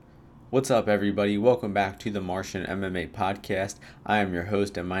What's up, everybody? Welcome back to the Martian MMA podcast. I am your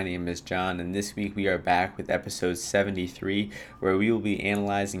host, and my name is John. And this week we are back with episode 73, where we will be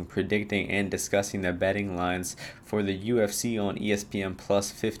analyzing, predicting, and discussing the betting lines for the UFC on ESPN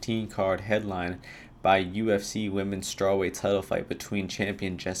Plus 15 card headline by UFC Women's Strawweight title fight between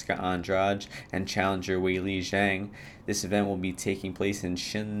champion Jessica Andrade and challenger Weili Zhang. This event will be taking place in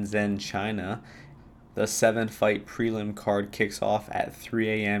Shenzhen, China. The 7-fight prelim card kicks off at 3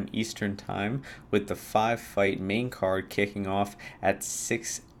 a.m. Eastern Time, with the 5-fight main card kicking off at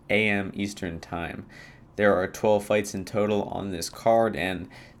 6 a.m. Eastern Time. There are 12 fights in total on this card, and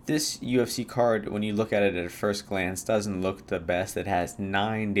this UFC card, when you look at it at first glance, doesn't look the best. It has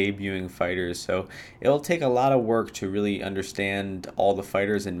 9 debuting fighters, so it'll take a lot of work to really understand all the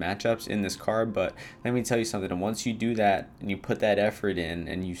fighters and matchups in this card. But let me tell you something, once you do that and you put that effort in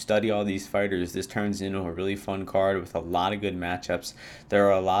and you study all these fighters, this turns into a really fun card with a lot of good matchups. There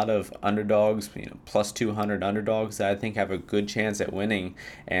are a lot of underdogs, plus 200 underdogs that I think have a good chance at winning,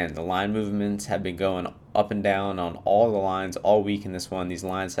 and the line movements have been going up and down on all the lines all week in this one. These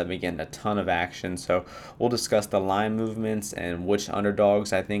lines have been getting a ton of action, so we'll discuss the line movements and which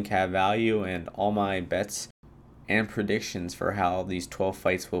underdogs I think have value and all my bets and predictions for how these 12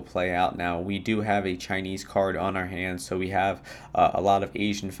 fights will play out. Now, we do have a Chinese card on our hands, so we have a lot of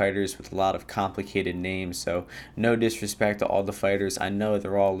Asian fighters with a lot of complicated names, so no disrespect to all the fighters. I know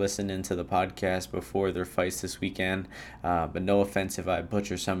they're all listening to the podcast before their fights this weekend, but no offense if I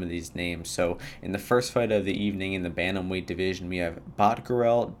butcher some of these names. So in the first fight of the evening in the bantamweight division, we have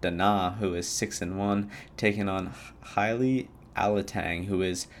Batgerel Dana, who is 6-1, taking on Hailey Alatang, who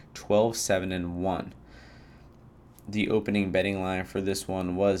is 12-7-1. The opening betting line for this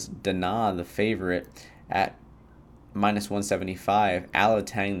one was Dana, the favorite, at minus 175,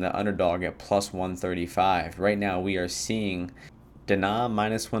 Alatang, the underdog, at plus 135. Right now we are seeing Dana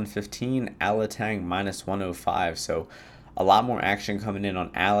minus 115, Alatang minus 105. So a lot more action coming in on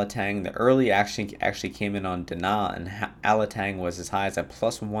Alatang. The early action actually came in on Dana, and Alatang was as high as a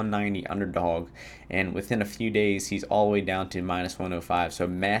plus 190 underdog, and within a few days he's all the way down to minus 105. So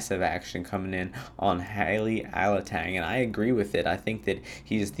massive action coming in on Hailey Alatang, and I agree with it. I think that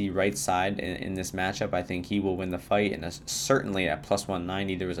he's the right side in this matchup. I think he will win the fight, and certainly at plus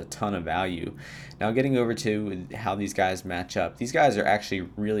 190 there was a ton of value. Now, getting over to how these guys match up, these guys are actually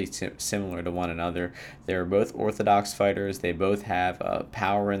really similar to one another. They're both orthodox fighters. They both have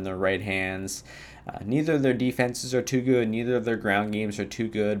power in their right hands. Neither of their defenses are too good. Neither of their ground games are too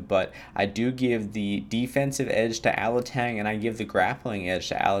good. But I do give the defensive edge to Alatang, and I give the grappling edge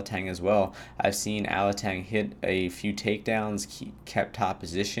to Alatang as well. I've seen Alatang hit a few takedowns, kept top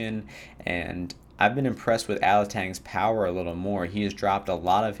position, and I've been impressed with Alatang's power a little more. He has dropped a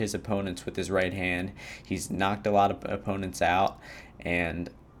lot of his opponents with his right hand. He's knocked a lot of opponents out, and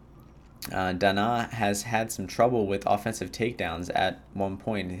Dana has had some trouble with offensive takedowns at one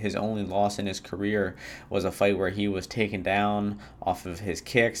point. His only loss in his career was a fight where he was taken down off of his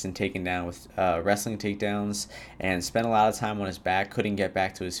kicks and taken down with wrestling takedowns, and spent a lot of time on his back, couldn't get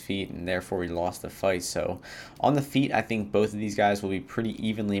back to his feet, and therefore he lost the fight. So on the feet, I think both of these guys will be pretty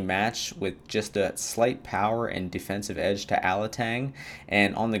evenly matched, with just a slight power and defensive edge to Alatang.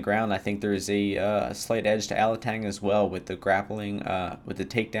 And on the ground, I think there is a slight edge to Alatang as well, with the grappling, with the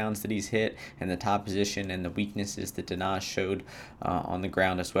takedowns that he's hit, and the top position, and the weaknesses that Dana showed on the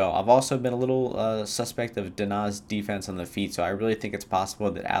ground as well. I've also been a little suspect of Dana's defense on the feet, so I really think it's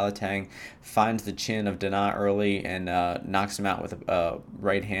possible that Alatang finds the chin of Dana early and knocks him out with a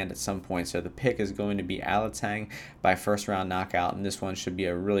right hand at some point. So the pick is going to be Alatang by first round knockout, and this one should be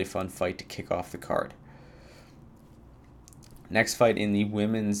a really fun fight to kick off the card. Next fight in the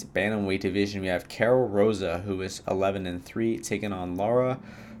women's bantamweight division, we have Karol Rosa, who is 11-3, taking on Lara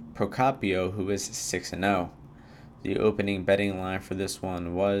Procopio, who is 6-0. The opening betting line for this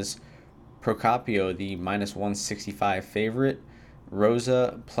one was Procopio, the minus 165 favorite,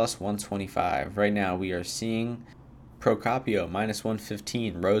 Rosa plus 125. Right now we are seeing Procopio minus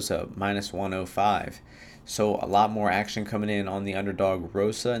 115, Rosa minus 105. So a lot more action coming in on the underdog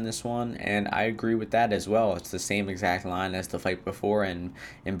Rosa in this one, and I agree with that as well. It's the same exact line as the fight before, and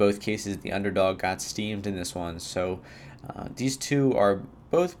in both cases the underdog got steamed in this one. So these two are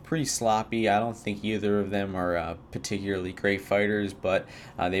both pretty sloppy. I don't think either of them are particularly great fighters, but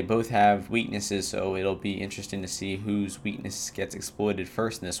they both have weaknesses, so it'll be interesting to see whose weakness gets exploited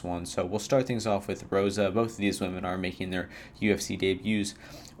first in this one. So we'll start things off with Rosa. Both of these women are making their UFC debuts.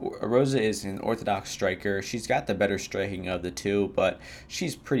 Rosa is an orthodox striker. She's got the better striking of the two, but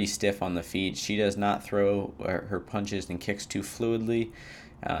she's pretty stiff on the feet. She does not throw her punches and kicks too fluidly.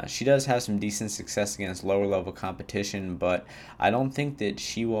 She does have some decent success against lower level competition, but I don't think that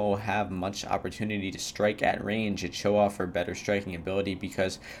she will have much opportunity to strike at range and show off her better striking ability,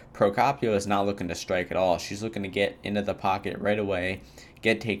 because Procopio is not looking to strike at all. She's looking to get into the pocket right away,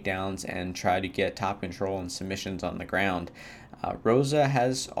 get takedowns, and try to get top control and submissions on the ground. Rosa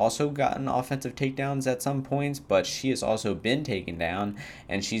has also gotten offensive takedowns at some points, but she has also been taken down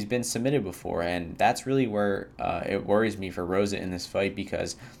and she's been submitted before. And that's really where it worries me for Rosa in this fight,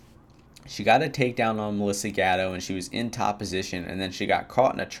 because she got a takedown on Melissa Gatto and she was in top position, and then she got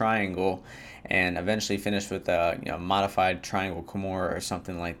caught in a triangle and eventually finished with a modified triangle Kimura or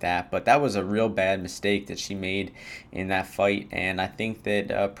something like that. But that was a real bad mistake that she made in that fight, and I think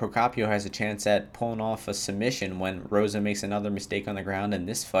that Procopio has a chance at pulling off a submission when Rosa makes another mistake on the ground in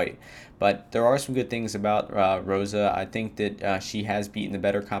this fight. But there are some good things about Rosa. I think that she has beaten the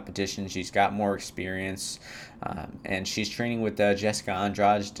better competition. She's got more experience. And she's training with Jessica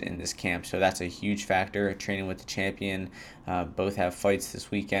Andrade in this camp, so that's a huge factor. Training with the champion, both have fights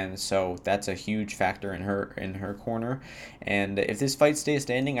this weekend, so that's a huge factor in her corner. And if this fight stays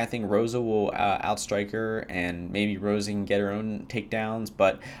standing, I think Rosa will outstrike her, and maybe Rosa can get her own takedowns.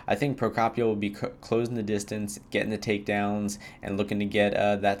 But I think Procopio will be closing the distance, getting the takedowns, and looking to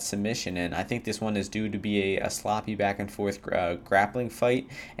get that submission. And I think this one is due to be a sloppy back and forth grappling fight.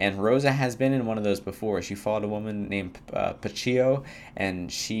 And Rosa has been in one of those before. She fought a woman named Paccio,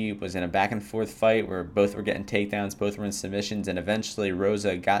 and she was in a back and forth fight where both were getting takedowns, both were in submissions, and eventually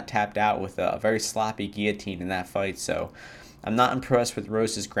Rosa got tapped out with a very sloppy guillotine in that fight. So I'm not impressed with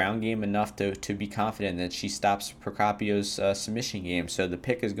Rosa's ground game enough to be confident that she stops Procopio's submission game. So the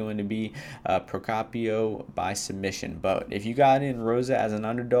pick is going to be Procopio by submission. But if you got in Rosa as an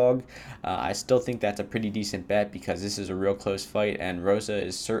underdog, I still think that's a pretty decent bet, because this is a real close fight, and Rosa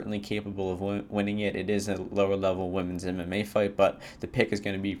is certainly capable of winning it. It is a lower level women's MMA fight, but the pick is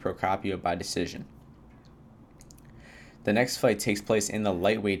going to be Procopio by decision. The next fight takes place in the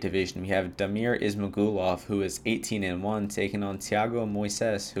lightweight division. We have Damir Ismagulov, who is 18-1, taking on Thiago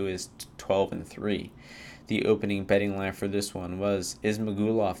Moises, who is 12-3. The opening betting line for this one was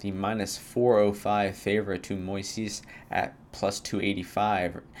Ismagulov, the minus 405 favorite, to Moises at plus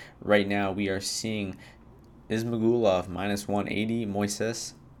 285. Right now we are seeing Ismagulov minus 180,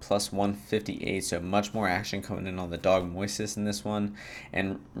 Moises plus 158, so much more action coming in on the dog Moises in this one,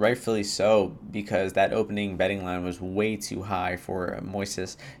 and rightfully so, because that opening betting line was way too high for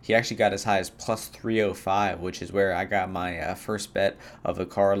Moises. He actually got as high as plus 305, which is where I got my first bet of the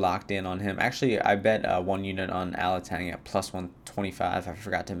card locked in on him. Actually, I bet one unit on Alatang at plus 125, I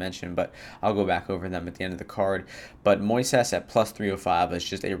forgot to mention, but I'll go back over them at the end of the card. But Moises at plus 305 is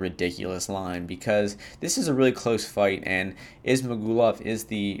just a ridiculous line, because this is a really close fight, and Ismagulov is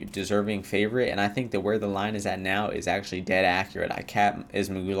the deserving favorite, and I think that where the line is at now is actually dead accurate. I cap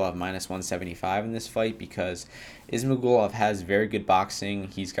Ismagulov minus 175 in this fight, because Ismagulov has very good boxing.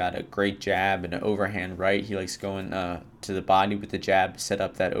 He's got a great jab and an overhand right. He likes going to the body with the jab to set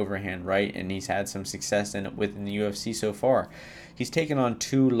up that overhand right, and he's had some success within the UFC so far. He's taken on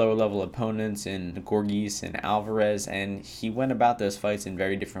two lower-level opponents in Gorgees and Alvarez, and he went about those fights in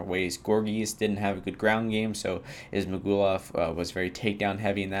very different ways. Gorgees didn't have a good ground game, so Ismagulov was very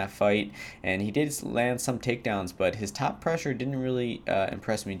takedown-heavy in that fight, and he did land some takedowns, but his top pressure didn't really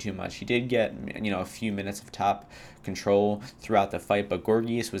impress me too much. He did get a few minutes of top control throughout the fight, but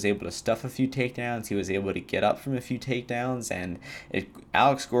Gorgees was able to stuff a few takedowns. He was able to get up from a few takedowns, and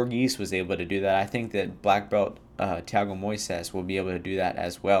Alex Gorgees was able to do that. I think that black belt Thiago Moises will be able to do that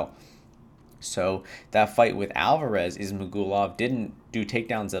as well. So that fight with Alvarez, Ismagulov didn't do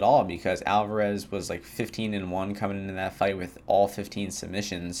takedowns at all, because Alvarez was like 15-1 coming into that fight with all 15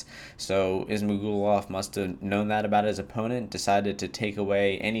 submissions. So Ismagulov must have known that about his opponent, decided to take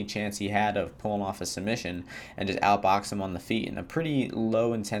away any chance he had of pulling off a submission, and just outbox him on the feet in a pretty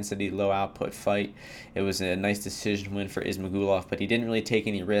low intensity, low output fight. It was a nice decision win for Ismagulov, but he didn't really take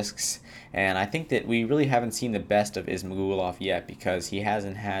any risks. And I think that we really haven't seen the best of Ismagulov yet, because he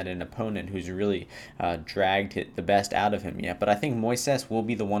hasn't had an opponent who's really dragged the best out of him yet. But I think Moises will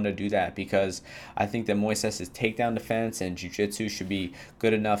be the one to do that, because I think that Moises' takedown defense and jiu-jitsu should be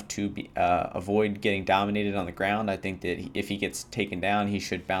good enough to avoid getting dominated on the ground. I think that if he gets taken down, he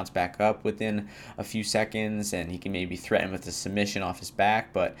should bounce back up within a few seconds, and he can maybe threaten with a submission off his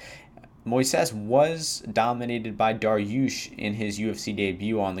back. But Moises was dominated by Dariush in his UFC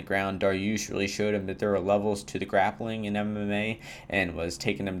debut on the ground. Dariush really showed him that there are levels to the grappling in MMA and was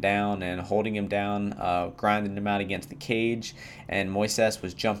taking him down and holding him down, grinding him out against the cage. And Moises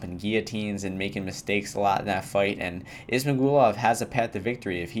was jumping guillotines and making mistakes a lot in that fight. And Ismagulov has a path to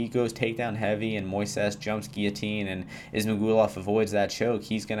victory. If he goes takedown heavy and Moises jumps guillotine and Ismagulov avoids that choke,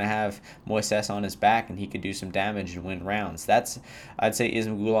 he's going to have Moises on his back and he could do some damage and win rounds. That's, I'd say,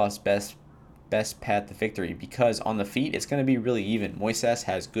 Ismagulov's best path to victory, because on the feet it's going to be really even. Moises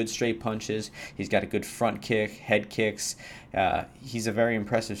has good straight punches. He's got a good front kick, head kicks. He's a very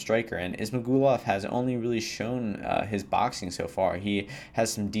impressive striker, and Ismagulov has only really shown his boxing so far. He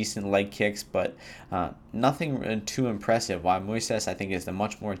has some decent leg kicks, but nothing too impressive, while Moises, I think, is the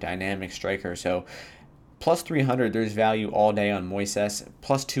much more dynamic striker. So plus 300, there's value all day on Moises.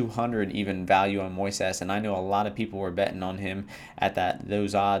 Plus 200, even value on Moises. And I know a lot of people were betting on him at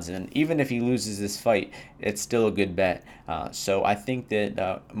those odds. And even if he loses this fight, it's still a good bet. So I think that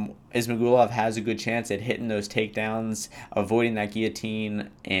Ismagulov has a good chance at hitting those takedowns, avoiding that guillotine,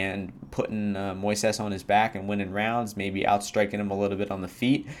 and putting Moises on his back and winning rounds, maybe outstriking him a little bit on the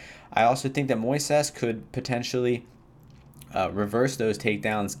feet. I also think that Moises could potentially reverse those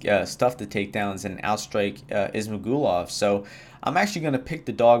takedowns, stuff the takedowns, and outstrike Ismagulov. So I'm actually going to pick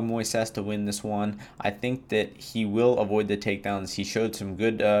the dog Moises to win this one. I think that he will avoid the takedowns. He showed some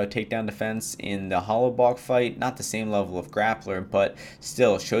good takedown defense in the Hollowbach fight. Not the same level of grappler, but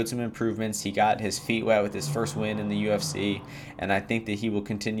still showed some improvements. He got his feet wet with his first win in the UFC, and I think that he will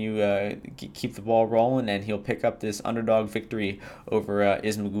continue keep the ball rolling, and he'll pick up this underdog victory over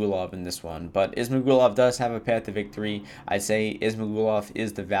Ismagulov in this one. But Ismagulov does have a path to victory. I'd say Ismagulov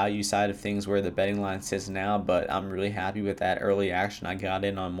is the value side of things where the betting line sits now, but I'm really happy with that early action I got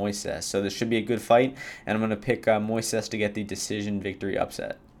in on Moises. So this should be a good fight, and I'm going to pick Moises to get the decision victory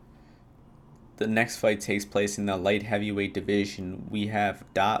upset. The next fight takes place in the light heavyweight division. We have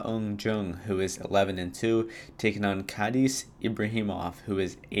Da Eun Jung, who is 11-2, taking on Khadis Ibrahimov, who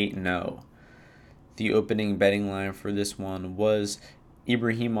is 8-0. The opening betting line for this one was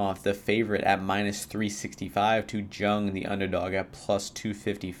Ibrahimov, the favorite, at minus 365 to Jung, the underdog, at plus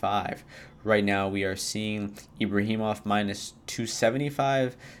 255. Right now we are seeing Ibrahimov minus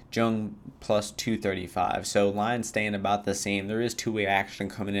 275, Jung plus 235. So lines staying about the same. There is two-way action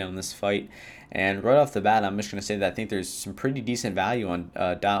coming in on this fight. And right off the bat, I'm just going to say that I think there's some pretty decent value on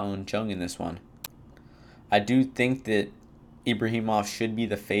Da Eun Jung in this one. I do think that Ibrahimov should be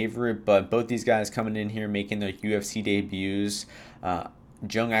the favorite, but both these guys coming in here making their UFC debuts.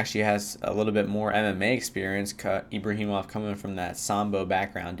 Jung actually has a little bit more MMA experience. Ibrahimov coming from that Sambo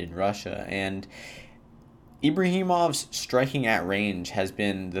background in Russia, and Ibrahimov's striking at range has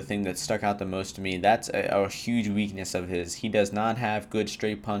been the thing that stuck out the most to me. That's a huge weakness of his. He does not have good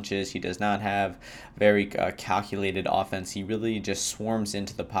straight punches. He does not have very calculated offense. He really just swarms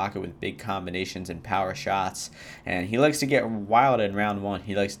into the pocket with big combinations and power shots. And he likes to get wild in round one.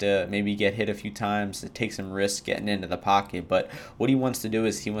 He likes to maybe get hit a few times, to take some risks getting into the pocket. But what he wants to do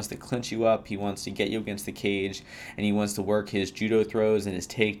is he wants to clinch you up. He wants to get you against the cage. And he wants to work his judo throws and his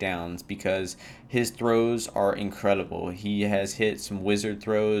takedowns, because his throws are incredible. He has hit some wizard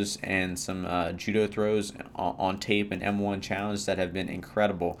throws and some judo throws on tape and M1 challenge that have been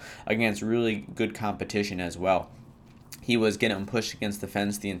incredible against really good competition as well. He was getting pushed against the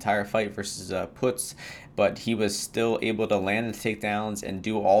fence the entire fight versus Putz, but he was still able to land the takedowns and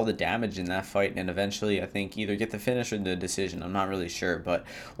do all the damage in that fight, and eventually I think either get the finish or the decision. I'm not really sure, but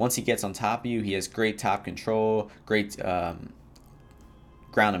once he gets on top of you, he has great top control, great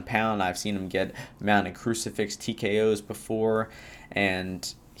ground and pound. I've seen him get mounted crucifix TKOs before,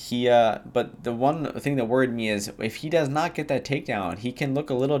 and but the one thing that worried me is if he does not get that takedown, he can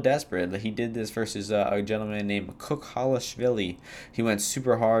look a little desperate. He did this versus a gentleman named Kukhalashvili. He went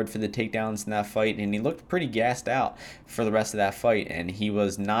super hard for the takedowns in that fight, and he looked pretty gassed out for the rest of that fight, and he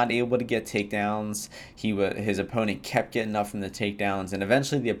was not able to get takedowns. His opponent kept getting up from the takedowns, and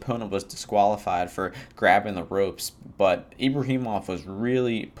eventually the opponent was disqualified for grabbing the ropes. But Ibrahimov was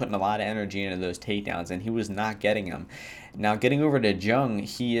really putting a lot of energy into those takedowns, and he was not getting them. Now, getting over to Jung,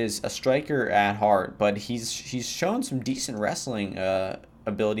 he is a striker at heart, but he's shown some decent wrestling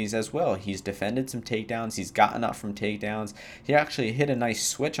abilities as well. He's defended some takedowns. He's gotten up from takedowns. He actually hit a nice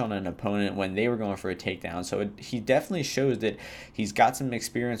switch on an opponent when they were going for a takedown. So he definitely shows that he's got some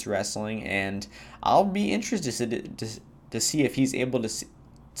experience wrestling, and I'll be interested to see if he's able to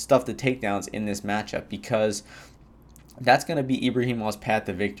stuff the takedowns in this matchup, because that's going to be Ibrahimov's path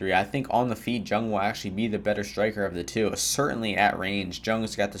to victory. I think on the feet, Jung will actually be the better striker of the two. Certainly at range,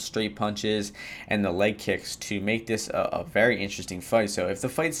 Jung's got the straight punches and the leg kicks to make this a very interesting fight. So if the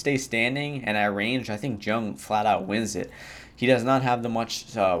fight stays standing and at range, I think Jung flat out wins it. He does not have the much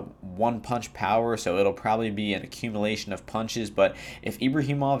one punch power, so it'll probably be an accumulation of punches. But if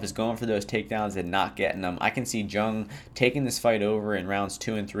Ibrahimov is going for those takedowns and not getting them, I can see Jung taking this fight over in rounds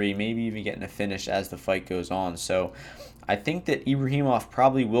 2 and 3, maybe even getting a finish as the fight goes on. So I think that Ibrahimov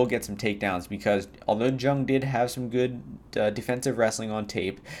probably will get some takedowns because although Jung did have some good defensive wrestling on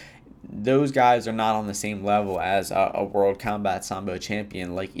tape, those guys are not on the same level as a World Combat Sambo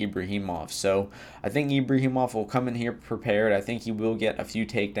champion like Ibrahimov. So I think Ibrahimov will come in here prepared. I think he will get a few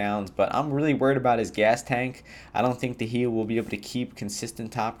takedowns, but I'm really worried about his gas tank. I don't think that he will be able to keep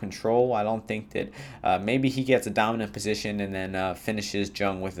consistent top control. I don't think that maybe he gets a dominant position and then finishes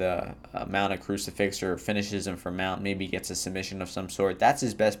Jung with a mount, a crucifix, or finishes him for mount, maybe gets a submission of some sort. That's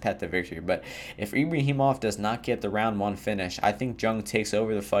his best path to victory. But if Ibrahimov does not get the round 1 finish, I think Jung takes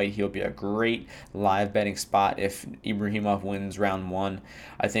over the fight. He'll be a great live betting spot if Ibrahimov wins round 1.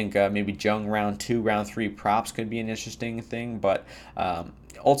 I think maybe Jung round 2, round 3 props could be an interesting thing, but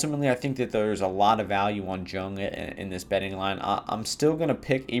ultimately, I think that there's a lot of value on Jung in this betting line. I'm still going to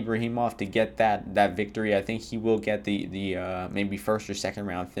pick Ibrahimov to get that victory. I think he will get the maybe first or second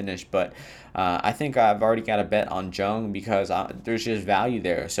round finish, but I think I've already got a bet on Jung because there's just value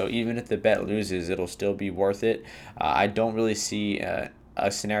there. So even if the bet loses, it'll still be worth it. I don't really see a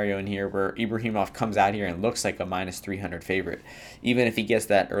scenario in here where Ibrahimov comes out here and looks like a minus 300 favorite, even if he gets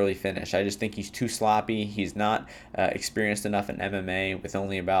that early finish. I just think he's too sloppy. He's not experienced enough in MMA with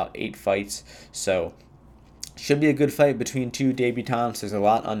only about 8 fights. So should be a good fight between two debutants. There's a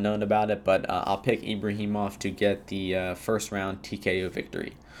lot unknown about it, but I'll pick Ibrahimov to get the first round TKO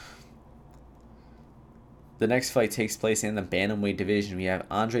victory. The next fight takes place in the bantamweight division. We have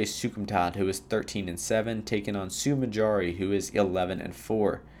Andrei Soukhamthath, who is 13-7, taking on Sue Majari, who is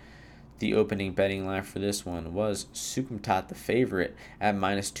 11-4. The opening betting line for this one was Soukhamthath the favorite at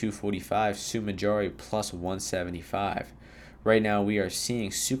minus 245, Sue Majari plus 175. Right now we are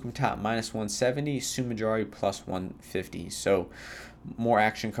seeing Soukhamthath minus 170, Sue Majari plus 150. So more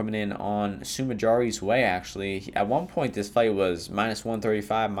action coming in on Sue Majari's way, actually. At one point, this fight was minus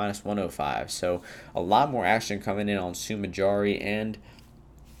 135, minus 105. So a lot more action coming in on Sue Majari, and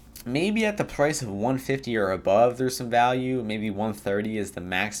maybe at the price of 150 or above, there's some value. Maybe 130 is the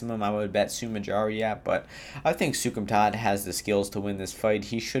maximum I would bet Sue Majari at, but I think Soukhamthath has the skills to win this fight.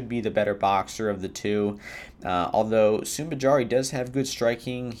 He should be the better boxer of the two. Although Sue Majari does have good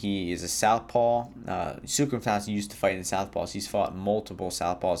striking, he is a southpaw. Soukhamthath used to fight in southpaws. He's fought multiple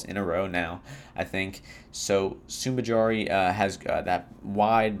southpaws in a row now, I think. So Sue Majari has that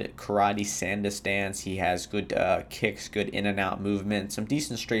wide karate sanda stance. He has good kicks, good in and out movement, some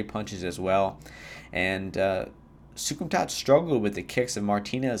decent straight punches as well. And Soukhamthath struggled with the kicks of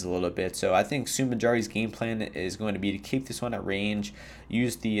Martinez a little bit, so I think Sue Majari's game plan is going to be to keep this one at range,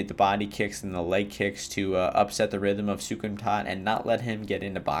 use the body kicks and the leg kicks to upset the rhythm of Soukhamthath and not let him get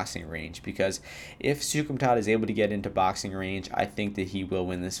into boxing range, because if Soukhamthath is able to get into boxing range, I think that he will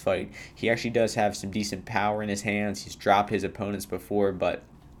win this fight. He actually does have some decent power in his hands. He's dropped his opponents before, but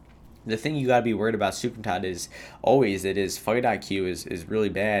the thing you got to be worried about Soukhamthath is always that his fight IQ is really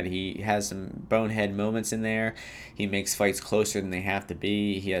bad. He has some bonehead moments in there. He makes fights closer than they have to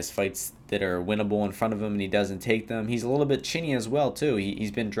be. He has fights that are winnable in front of him and he doesn't take them. He's a little bit chinny as well too.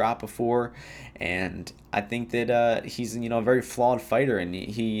 He's been dropped before, and I think that he's a very flawed fighter, and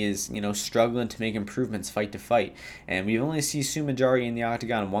he is struggling to make improvements fight to fight. And we've only seen Sue Majari in the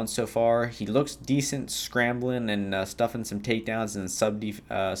octagon once so far. He looks decent scrambling and stuffing some takedowns and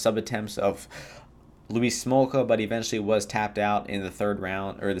sub attempts of Luis Smolka, but eventually was tapped out in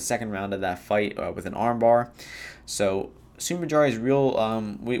the second round of that fight with an armbar. So Sue Majari's real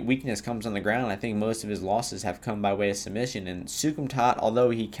weakness comes on the ground. I think most of his losses have come by way of submission. And Soukhamthath,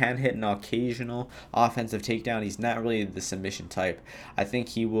 although he can hit an occasional offensive takedown, he's not really the submission type. I think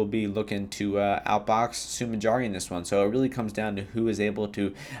he will be looking to outbox Sue Majari in this one. So it really comes down to who is able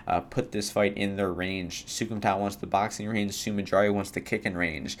to put this fight in their range. Soukhamthath wants the boxing range. Sue Majari wants the kicking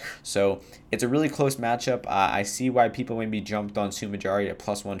range. So it's a really close matchup. I see why people maybe jumped on Sue Majari at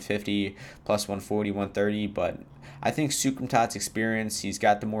plus 150, plus 140, 130, but I think Sukumtat's experience, he's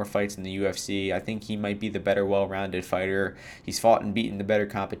got the more fights in the UFC. I think he might be the better, well-rounded fighter. He's fought and beaten the better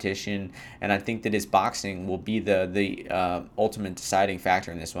competition, and I think that his boxing will be the ultimate deciding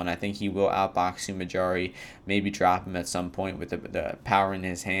factor in this one. I think he will outbox Sumajari, maybe drop him at some point with the power in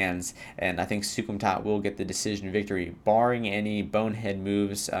his hands, and I think Sukumtat will get the decision victory, barring any bonehead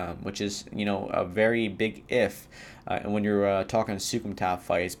moves, which is, a very big if when you're talking Sukumtat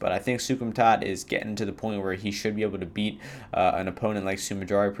fights. But I think Sukumtat is getting to the point where he should be able to beat an opponent like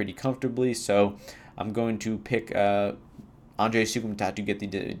Sumajari pretty comfortably. So I'm going to pick Andre Sukumtat to get the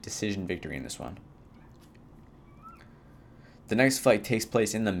decision victory in this one. The next fight takes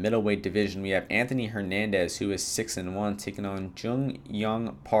place in the middleweight division. We have Anthony Hernandez, who is 6-1, taking on Jung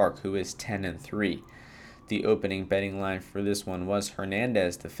Young Park, who is 10-3. The opening betting line for this one was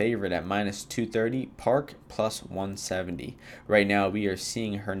Hernandez, the favorite, at -230, Park plus 170. Right now, we are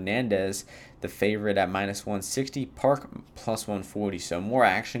seeing Hernandez, the favorite, at -160, Park plus 140. So more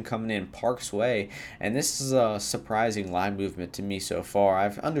action coming in Park's way, and this is a surprising line movement to me so far.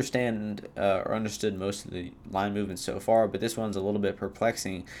 I've understood most of the line movements so far, but this one's a little bit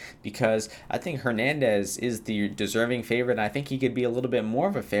perplexing because I think Hernandez is the deserving favorite, and I think he could be a little bit more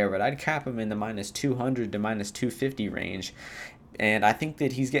of a favorite. I'd cap him in the -200 to -250 range. And I think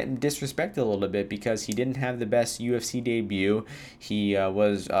that he's getting disrespected a little bit because he didn't have the best UFC debut. He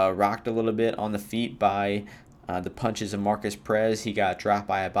was rocked a little bit on the feet by the punches of Marcus Perez. He got dropped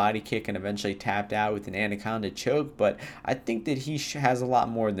by a body kick and eventually tapped out with an anaconda choke. But I think that he has a lot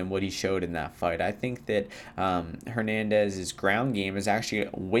more than what he showed in that fight. I think that Hernandez's ground game is actually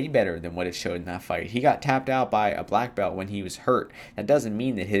way better than what it showed in that fight. He got tapped out by a black belt when he was hurt. That doesn't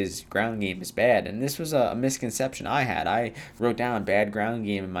mean that his ground game is bad. And this was a misconception I had. I wrote down bad ground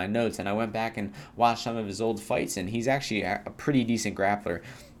game in my notes, and I went back and watched some of his old fights, and he's actually a pretty decent grappler.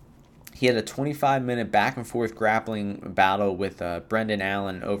 He had a 25-minute back-and-forth grappling battle with Brendan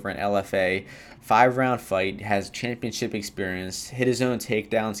Allen over in LFA. 5-round fight, has championship experience, hit his own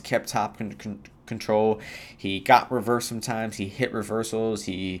takedowns, kept top control. He got reversed sometimes. He hit reversals.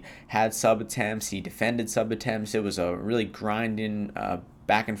 He had sub attempts. He defended sub attempts. It was a really grinding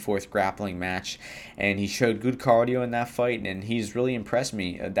back and forth grappling match, and he showed good cardio in that fight, and he's really impressed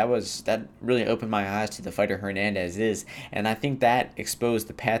me. That really opened my eyes to the fighter Hernandez is, and I think that exposed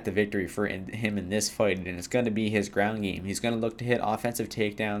the path to victory for him in this fight, and it's going to be his ground game. He's going to look to hit offensive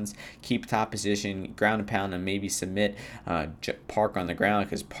takedowns, keep top position, ground and pound, and maybe submit Park on the ground,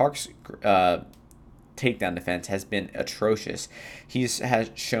 because Park's takedown defense has been atrocious.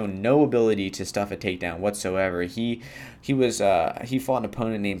 Has shown no ability to stuff a takedown whatsoever. He fought an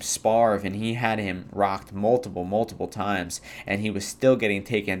opponent named Sparv, and he had him rocked multiple times, and he was still getting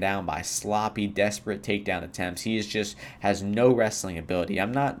taken down by sloppy, desperate takedown attempts. He just has no wrestling ability.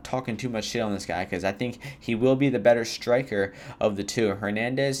 I'm not talking too much shit on this guy because I think he will be the better striker of the two.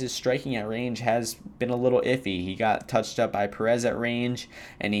 Hernandez's striking at range has been a little iffy. He got touched up by Perez at range,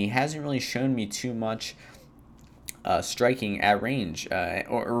 and he hasn't really shown me too much striking at range,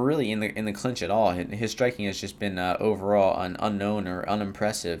 or really in the clinch at all. His striking has just been overall unknown or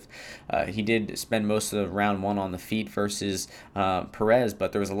unimpressive. He did spend most of round one on the feet versus Perez,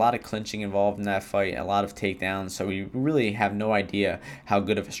 but there was a lot of clinching involved in that fight, a lot of takedowns, so we really have no idea how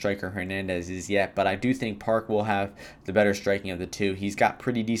good of a striker Hernandez is yet. But I do think Park will have the better striking of the two. He's got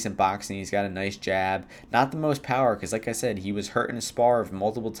pretty decent boxing. He's got a nice jab. Not the most power, because like I said, he was hurt in a spar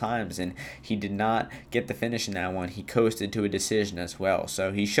multiple times, and he did not get the finish in that one. He coasted to a decision as well.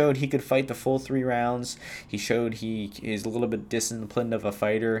 So he showed he could fight the full 3 rounds. He showed he is a little bit disciplined of a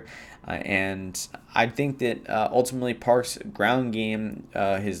fighter. And I think that ultimately Park's ground game,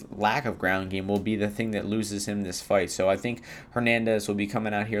 his lack of ground game, will be the thing that loses him this fight. So I think Hernandez will be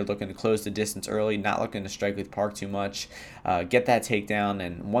coming out here looking to close the distance early, not looking to strike with Park too much, get that takedown.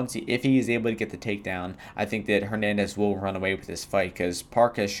 And if he is able to get the takedown, I think that Hernandez will run away with this fight, because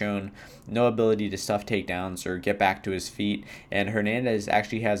Park has shown no ability to stuff takedowns or get back to his feet, and Hernandez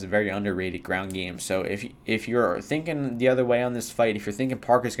actually has a very underrated ground game. So if you're thinking the other way on this fight, if you're thinking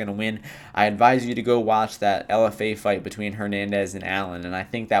Park is going to win, I advise you to go watch that LFA fight between Hernandez and Allen, and I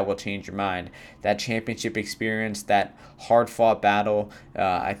think that will change your mind. That championship experience, that hard-fought battle,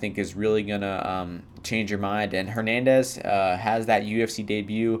 I think is really going to change your mind. And Hernandez has that UFC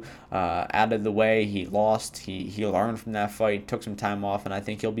debut out of the way. He lost. He learned from that fight, took some time off, and I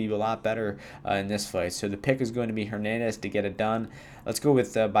think he'll be a lot better in this fight. So the pick is going to be Hernandez to get it done. Let's go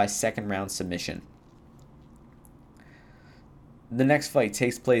with by second round submission. The next fight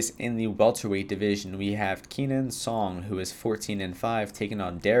takes place in the welterweight division. We have Kenan Song, who is 14-5, taking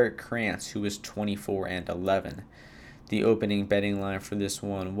on Derek Krantz, who is 24-11. The opening betting line for this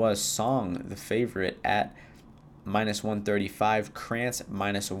one was Song, the favorite, at minus 135, Krantz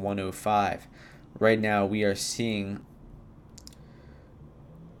minus 105. Right now we are seeing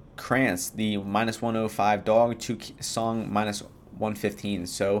Krantz, the minus 105 dog, to Song minus 115.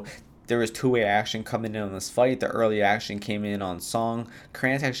 So there was two-way action coming in on this fight. The early action came in on Song.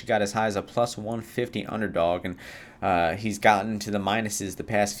 Krantz actually got as high as a plus 150 underdog, and he's gotten to the minuses the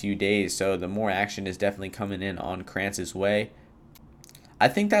past few days. So the more action is definitely coming in on Krantz's way. I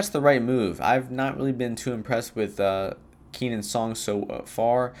think that's the right move. I've not really been too impressed with Kenan Song so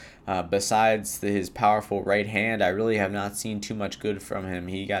far. Besides his powerful right hand, I really have not seen too much good from him.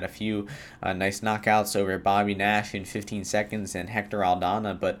 He got a few nice knockouts over Bobby Nash in 15 seconds and Hector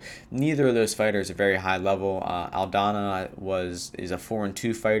Aldana, but neither of those fighters are very high level. Aldana is a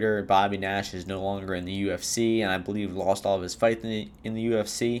 4-2 fighter. Bobby Nash is no longer in the UFC, and I believe lost all of his fights in the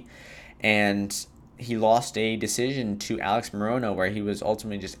UFC. And he lost a decision to Alex Morono, where he was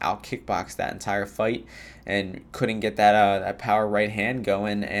ultimately just out kickboxed that entire fight and couldn't get that power right hand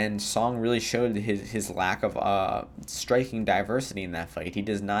going. And Song really showed his lack of striking diversity in that fight. He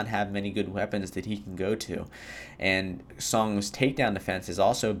does not have many good weapons that he can go to. And Song's takedown defense has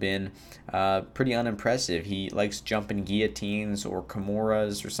also been pretty unimpressive. He likes jumping guillotines or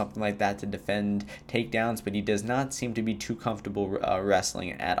kimuras or something like that to defend takedowns, but he does not seem to be too comfortable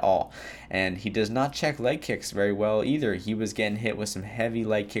wrestling at all. And he does not check leg kicks very well either. He was getting hit with some heavy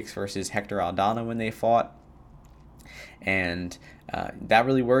leg kicks versus Hector Aldana when they fought, and that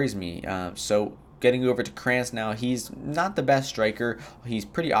really worries me. So getting over to Krantz now, he's not the best striker. He's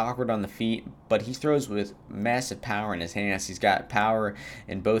pretty awkward on the feet, but he throws with massive power in his hands. He's got power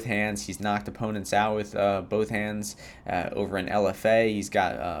in both hands. He's knocked opponents out with both hands over in LFA. He's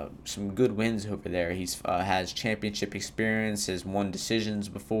got some good wins over there. He's has championship experience, has won decisions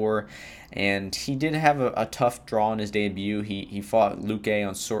before, and he did have a tough draw in his debut. He fought Luque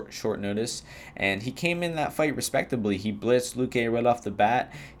on short notice, and he came in that fight respectably. He blitzed Luque right off the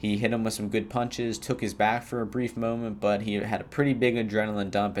bat. He hit him with some good punches, took his back for a brief moment, but he had a pretty big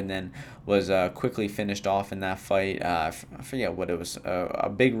adrenaline dump and then was quickly finished off in that fight. I forget what it was. A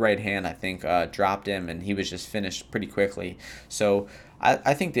big right hand, I think, dropped him, and he was just finished pretty quickly. So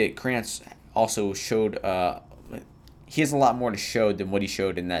I think that Krantz also showed he has a lot more to show than what he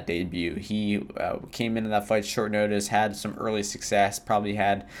showed in that debut. He came into that fight short notice, had some early success, probably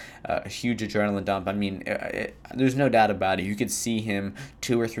had a huge adrenaline dump. I mean, there's no doubt about it. You could see him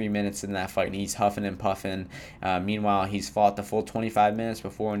 2 or 3 minutes in that fight, and he's huffing and puffing. Meanwhile, he's fought the full 25 minutes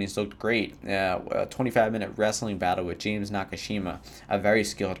before, and he's looked great. A 25-minute wrestling battle with James Nakashima, a very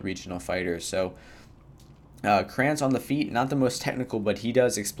skilled regional fighter. So Krantz on the feet, not the most technical, but he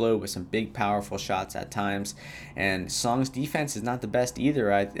does explode with some big, powerful shots at times. And Song's defense is not the best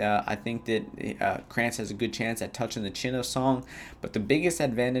either. I think that Krantz has a good chance at touching the chin of Song, but the biggest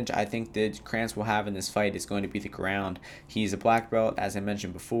advantage I think that Krantz will have in this fight is going to be the ground. He's a black belt, as I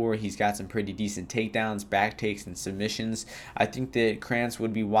mentioned before. He's got some pretty decent takedowns, back takes, and submissions. I think that Krantz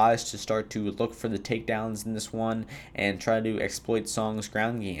would be wise to start to look for the takedowns in this one and try to exploit Song's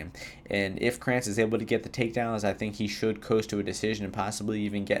ground game. And if Krantz is able to get the takedowns, I think he should coast to a decision and possibly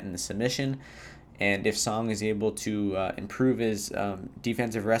even get in the submission. And if Song is able to improve his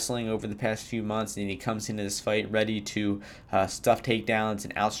defensive wrestling over the past few months, and he comes into this fight ready to stuff takedowns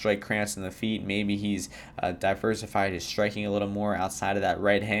and outstrike Krantz in the feet, maybe he's diversified his striking a little more outside of that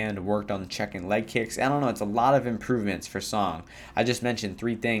right hand, worked on checking leg kicks. I don't know, it's a lot of improvements for Song. I just mentioned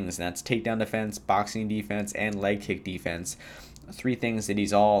 3 things, and that's takedown defense, boxing defense, and leg kick defense. 3 things that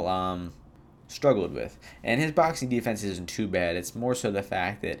he's all struggled with. And his boxing defense isn't too bad. It's more so the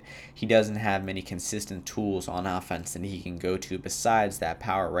fact that he doesn't have many consistent tools on offense that he can go to besides that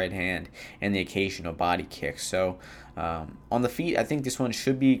power right hand and the occasional body kick. So on the feet, I think this one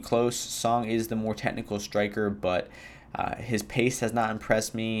should be close. Song is the more technical striker, but his pace has not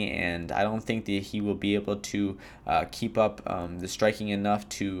impressed me, and I don't think that he will be able to keep up the striking enough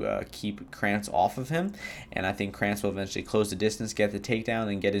to keep Krantz off of him. And I think Krantz will eventually close the distance, get the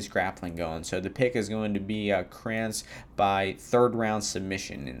takedown, and get his grappling going. So the pick is going to be Krantz by 3rd round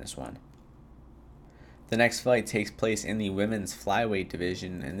submission in this one. The next fight takes place in the women's flyweight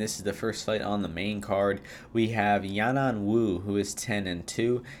division, and this is the first fight on the main card. We have Yanan Wu, who is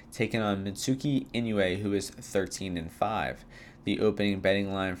 10-2, taking on Mitsuki Inoue, who is 13-5. The opening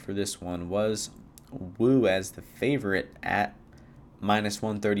betting line for this one was Wu as the favorite at minus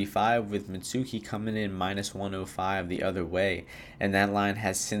 135, with Mitsuki coming in minus 105 the other way. And that line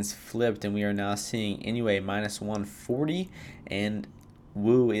has since flipped, and we are now seeing Inoue minus 140 and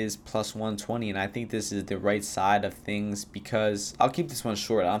Wu is plus 120, and I think this is the right side of things because I'll keep this one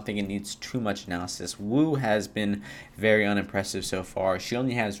short. I don't think it needs too much analysis. Wu has been very unimpressive so far. She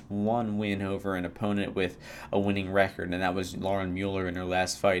only has one win over an opponent with a winning record, and that was Lauren Mueller in her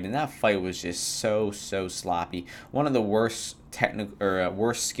last fight. And that fight was just so sloppy. One of the worst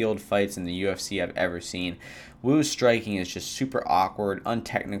worst skilled fights in the UFC I've ever seen. Wu's striking is just super awkward,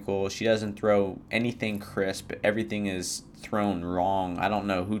 untechnical. She doesn't throw anything crisp. Everything is thrown wrong. I don't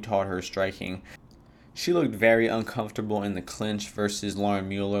know who taught her striking. She looked very uncomfortable in the clinch versus Lauren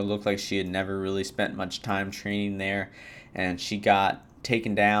Mueller. Looked like she had never really spent much time training there, and she got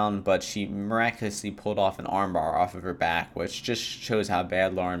taken down, but she miraculously pulled off an armbar off of her back, which just shows how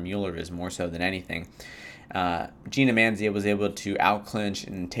bad Lauren Mueller is more so than anything. Gina Manzia was able to outclinch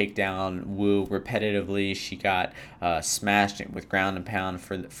and take down Wu repetitively. She got smashed with ground and pound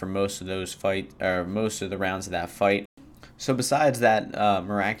for most of most of the rounds of that fight. So besides that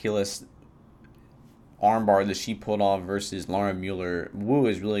miraculous armbar that she pulled off versus Lauren Mueller, Wu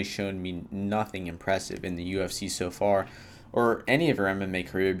has really shown me nothing impressive in the UFC so far, or any of her MMA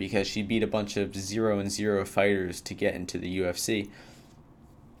career, because she beat a bunch of 0-0 fighters to get into the UFC.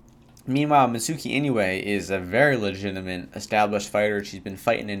 Meanwhile, Mitsuki Inoue is a very legitimate, established fighter. She's been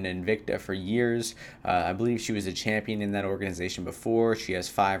fighting in Invicta for years. I believe she was a champion in that organization before. She has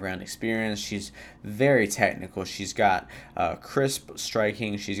 5-round experience. She's very technical. She's got crisp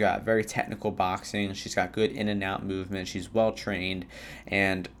striking. She's got very technical boxing. She's got good in and out movement. She's well trained,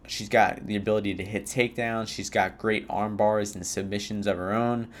 and she's got the ability to hit takedowns. She's got great arm bars and submissions of her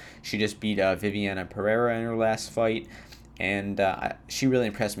own. She just beat Viviana Pereira in her last fight. And she really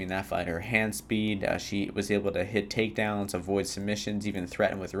impressed me in that fight. Her hand speed, she was able to hit takedowns, avoid submissions, even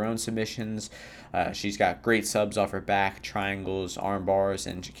threaten with her own submissions. She's got great subs off her back, triangles, arm bars,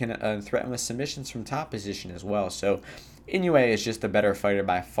 and she can threaten with submissions from top position as well. So Inoue is just a better fighter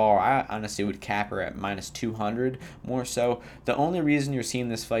by far. I honestly would cap her at minus 200 more so. The only reason you're seeing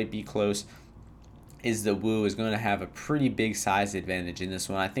this fight be close is that Wu is going to have a pretty big size advantage in this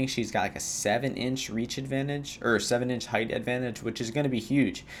one. I think she's got like a 7-inch reach advantage, or 7-inch height advantage, which is going to be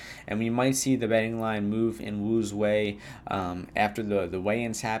huge. And we might see the betting line move in Wu's way after the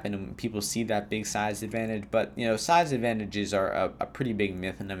weigh-ins happen and people see that big size advantage. But, size advantages are a pretty big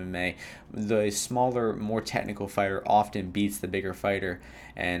myth in MMA. The smaller, more technical fighter often beats the bigger fighter.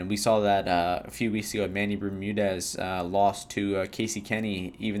 And we saw that a few weeks ago. Manny Bermudez lost to Casey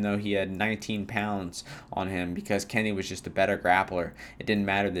Kenny, even though he had 19 pounds on him, because Kenny was just a better grappler. It didn't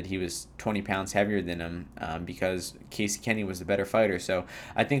matter that he was 20 pounds heavier than him because Casey Kenny was the better fighter. So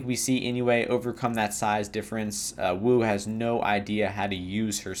I think we see Inoue overcome that size difference. Wu has no idea how to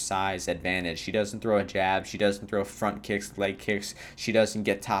use her size advantage. She doesn't throw a jab. She doesn't throw front kicks, leg kicks. She doesn't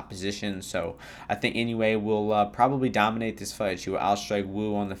get top position. So I think Inoue will probably dominate this fight. She will outstrike Wu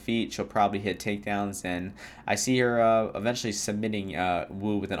on the feet. She'll probably hit takedowns, and I see her eventually submitting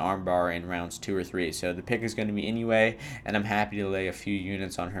Wu with an armbar in rounds 2 or 3. So the pick is going to be Inoue, and I'm happy to lay a few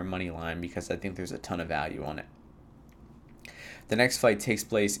units on her money line because I think there's a ton of value on it. The next fight takes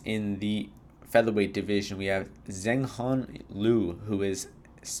place in the featherweight division. We have Zheng Han Liu, who is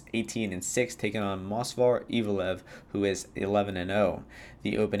 18-6, taking on Movsar Evloev, who is 11-0.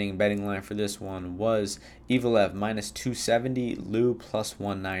 The opening betting line for this one was Evloev minus 270, Liu plus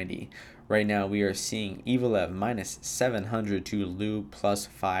 190. Right now we are seeing Evloev minus 700 to Liu plus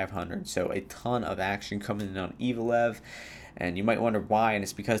 500. So a ton of action coming in on Evloev, and you might wonder why, and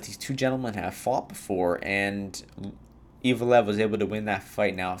it's because these two gentlemen have fought before, and Evloev was able to win that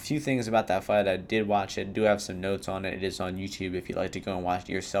fight. Now, a few things about that fight. I did watch it. I do have some notes on it. It is on YouTube if you'd like to go and watch it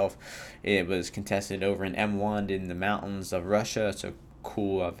yourself. It was contested over in M1 in the mountains of Russia. It's a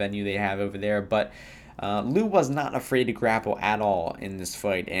cool venue they have over there. But Liu was not afraid to grapple at all in this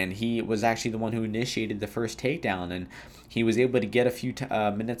fight, and he was actually the one who initiated the first takedown, and he was able to get a few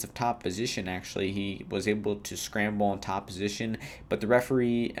minutes of top position. Actually, he was able to scramble on top position, but the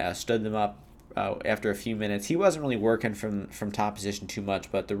referee stood them up after a few minutes. He wasn't really working from top position too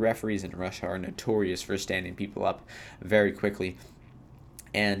much, but the referees in Russia are notorious for standing people up very quickly.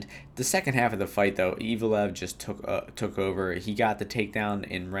 And the second half of the fight, though, Evloev just took over. He got the takedown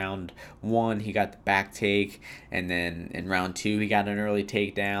in round 1. He got the back take, and then in round 2, he got an early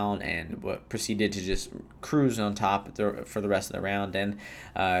takedown and proceeded to just cruise on top for the rest of the round. And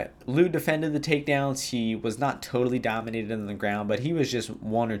Liu defended the takedowns. He was not totally dominated on the ground, but he was just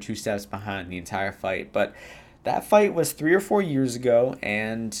 1 or 2 steps behind the entire fight. But that fight was 3 or 4 years ago,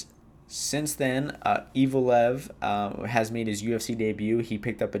 and since then, Evloev has made his UFC debut. He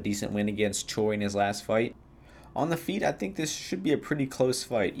picked up a decent win against Choi in his last fight. On the feet, I think this should be a pretty close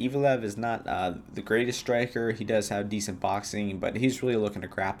fight. Evelev is not the greatest striker. He does have decent boxing, but he's really looking to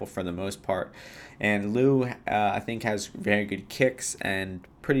grapple for the most part. And Liu, I think, has very good kicks and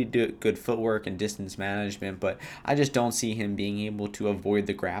pretty good footwork and distance management, but I just don't see him being able to avoid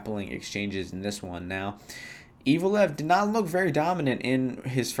the grappling exchanges in this one. Now, Evelev did not look very dominant in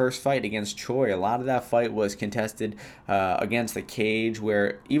his first fight against Choi. A lot of that fight was contested against the cage,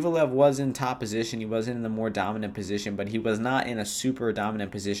 where Evelev was in top position. He was in the more dominant position, but he was not in a super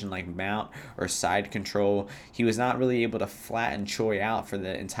dominant position like mount or side control. He was not really able to flatten Choi out for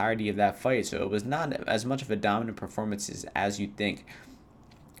the entirety of that fight, so it was not as much of a dominant performance as you'd think.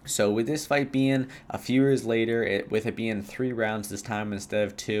 So with this fight being a few years later, with it being 3 rounds this time instead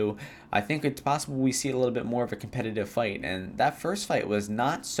of 2, I think it's possible we see a little bit more of a competitive fight. And that first fight was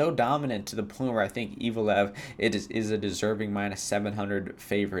not so dominant to the point where I think Evelev is a deserving -700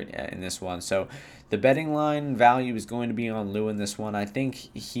 favorite in this one. So the betting line value is going to be on Liu in this one. I think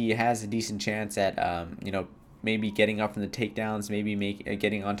he has a decent chance at maybe getting up from the takedowns, maybe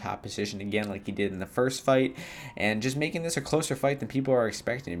getting on top position again like he did in the first fight, and just making this a closer fight than people are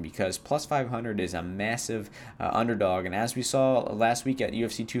expecting, because plus 500 is a massive underdog. And as we saw last week at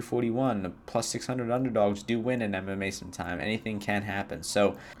UFC 241, plus 600 underdogs do win in MMA sometime. Anything can happen.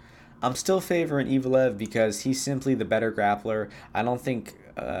 So I'm still favoring Evelev because he's simply the better grappler. I don't think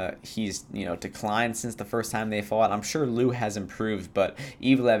he's declined since the first time they fought. I'm sure Liu has improved, but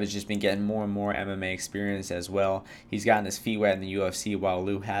Evelev has just been getting more and more MMA experience as well. He's gotten his feet wet in the UFC while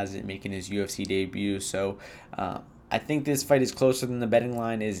Liu hasn't, making his UFC debut. So I think this fight is closer than the betting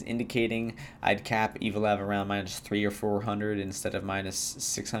line is indicating. I'd cap Evelev around -300 or 400 instead of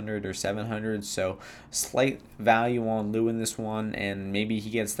 -600 or 700. So slight value on Liu in this one, and maybe he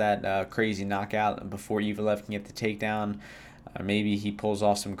gets that crazy knockout before Evelev can get the takedown. Maybe he pulls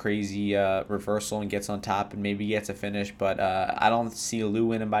off some crazy reversal and gets on top and maybe gets a finish. But I don't see Liu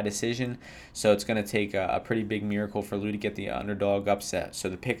winning by decision. So it's going to take a pretty big miracle for Liu to get the underdog upset. So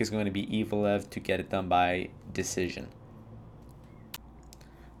the pick is going to be Evelev to get it done by decision.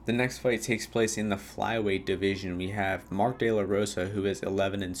 The next fight takes place in the flyweight division. We have Mark De La Rosa, who is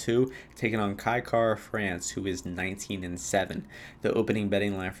 11-2, taking on Kai Kara-France, who is 19-7. The opening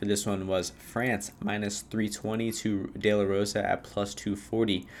betting line for this one was France -320 to De La Rosa at plus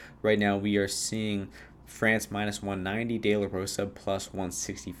 240. Right now we are seeing France -190, De La Rosa plus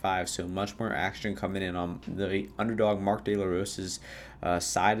 165. So much more action coming in on the underdog Mark De La Rosa's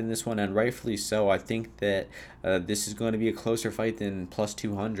side in this one, and rightfully so. I think that this is going to be a closer fight than plus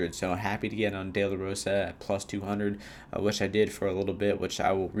 200. So happy to get on De La Rosa at plus 200, which I did for a little bit, which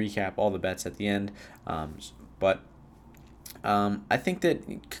I will recap all the bets at the end. I think that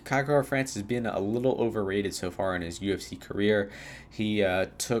Kai Kara-France has been a little overrated so far in his UFC career. He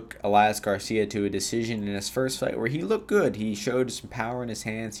took Elias Garcia to a decision in his first fight where he looked good. He showed some power in his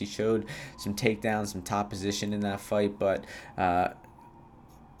hands. He showed some takedowns, some top position in that fight. But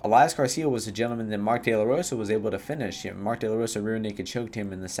Elias Garcia was a gentleman that Mark De La Rosa was able to finish. Mark De La Rosa rear naked choked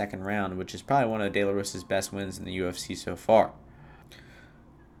him in the second round, which is probably one of De La Rosa's best wins in the UFC so far.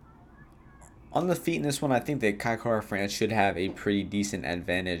 On the feet in this one, I think that Kai Kara-France should have a pretty decent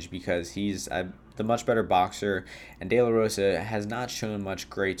advantage because he's the much better boxer, and De La Rosa has not shown much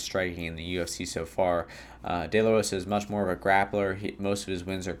great striking in the UFC so far. De La Rosa is much more of a grappler. Most of his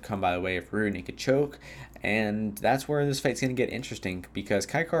wins are come by the way of rear naked choke, and that's where this fight's going to get interesting because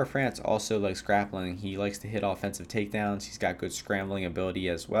Kai Kara-France also likes grappling. He likes to hit offensive takedowns. He's got good scrambling ability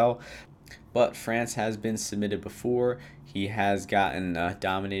as well. But France has been submitted before. He has gotten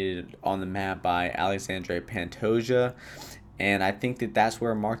dominated on the mat by Alexandre Pantoja. And I think that that's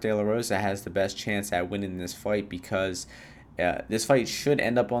where Mark De La Rosa has the best chance at winning this fight because this fight should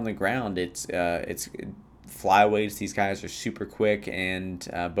end up on the ground. It's flyweights. These guys are super quick, and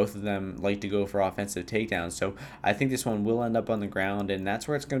both of them like to go for offensive takedowns. So I think this one will end up on the ground, and that's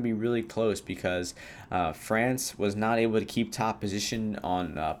where it's going to be really close because France was not able to keep top position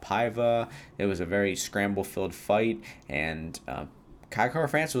on Paiva. It was a very scramble-filled fight, and Kai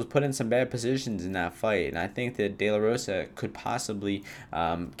Kara-France was put in some bad positions in that fight, and I think that De La Rosa could possibly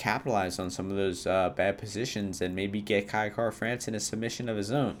capitalize on some of those bad positions and maybe get Kai Kara-France in a submission of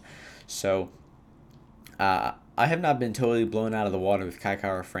his own. So I I have not been totally blown out of the water with Kai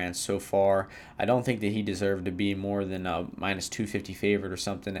Kara-France so far. I don't think that he deserved to be more than a minus 250 favorite or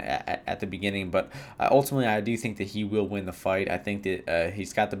something at the beginning, but ultimately I do think that he will win the fight. I think that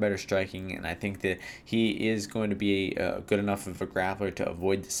he's got the better striking, and I think that he is going to be good enough of a grappler to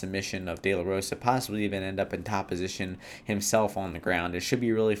avoid the submission of De La Rosa, possibly even end up in top position himself on the ground. It should be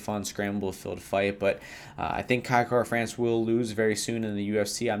a really fun scramble-filled fight, but I think Kai Kara-France will lose very soon in the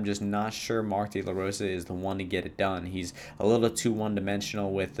UFC. I'm just not sure Mark De La Rosa is the one to get it done. He's a little too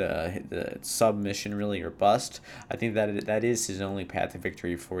one-dimensional with the submission really or bust. I think that is his only path to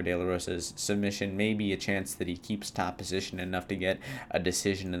victory for De La Rosa's submission. Maybe a chance that he keeps top position enough to get a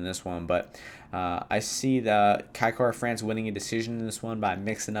decision in this one, but I see the Kai Kara-France winning a decision in this one by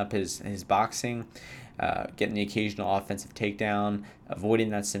mixing up his boxing, getting the occasional offensive takedown,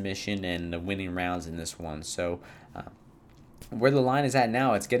 avoiding that submission, and winning rounds in this one. So where the line is at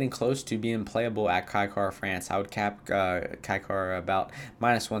now, it's getting close to being playable at Kai Kara-France. I would cap Kai Kara about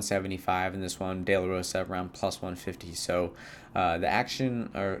minus 175 in this one. De La Rosa around plus 150. So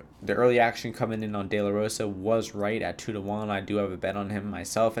the early action coming in on De La Rosa was right at 2-1. I do have a bet on him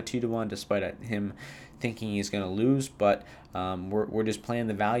myself at 2-1, despite him thinking he's going to lose, but we're just playing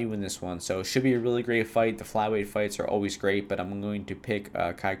the value in this one. So it should be a really great fight. The flyweight fights are always great, but I'm going to pick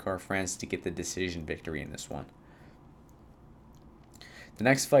Kai Kara-France to get the decision victory in this one. The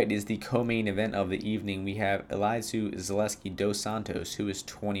next fight is the co-main event of the evening. We have Elizeu Zaleski dos Santos, who is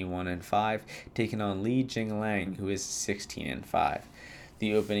 21-5, taking on Li Jingliang, who is 16-5.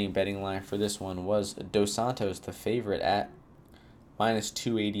 The opening betting line for this one was dos Santos, the favorite, at minus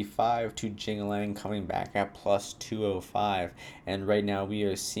 285, to Jingliang coming back at plus 205. And right now we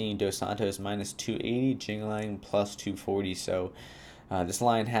are seeing dos Santos minus 280, Jingliang plus 240. So this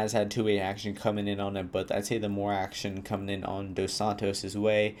line has had two-way action coming in on it, but I'd say the more action coming in on dos Santos'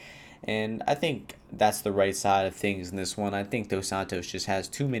 way. And I think that's the right side of things in this one. I think dos Santos just has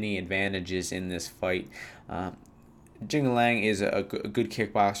too many advantages in this fight. Jingliang is a good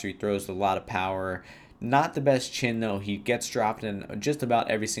kickboxer. He throws a lot of power. Not the best chin, though. He gets dropped in just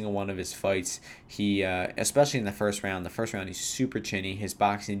about every single one of his fights. He, especially in the first round. The first round, he's super chinny. His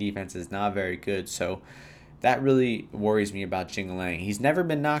boxing defense is not very good, so that really worries me about Jingliang. He's never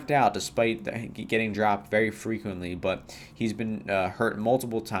been knocked out despite getting dropped very frequently, but he's been hurt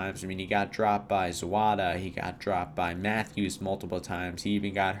multiple times. I mean, he got dropped by Zawada. He got dropped by Matthews multiple times. He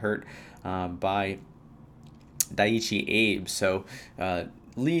even got hurt by Daichi Abe. So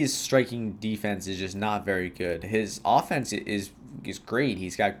Lee's striking defense is just not very good. His offense is great.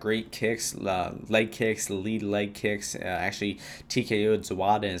 He's got great kicks, leg kicks, lead leg kicks. Actually, TKO'd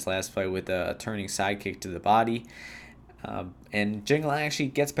Zawada in his last fight with a turning side kick to the body. And Jingliang actually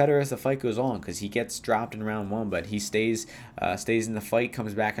gets better as the fight goes on because he gets dropped in round 1, but he stays in the fight,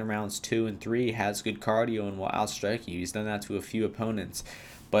 comes back in rounds 2 and 3, has good cardio, and will outstrike you. He's done that to a few opponents.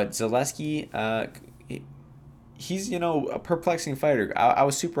 But Zaleski, he's, a perplexing fighter. I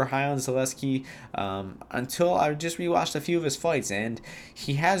was super high on Zaleski until I just rewatched a few of his fights, and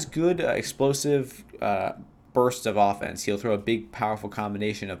he has good explosive bursts of offense. He'll throw a big, powerful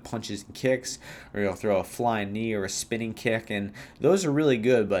combination of punches and kicks, or he'll throw a flying knee or a spinning kick, and those are really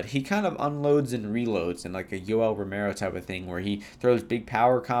good, but he kind of unloads and reloads in like a Yoel Romero type of thing, where he throws big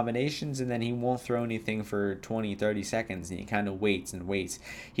power combinations and then he won't throw anything for 20, 30 seconds, and he kind of waits and waits.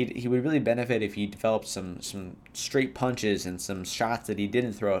 He would really benefit if he developed some straight punches and some shots that he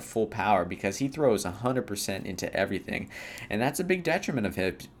didn't throw at full power, because he throws 100% into everything, and that's a big detriment of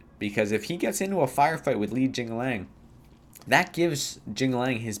his. Because if he gets into a firefight with Li Jingliang, that gives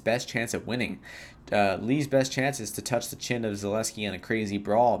Jingliang his best chance at winning. Lee's best chance is to touch the chin of Zaleski in a crazy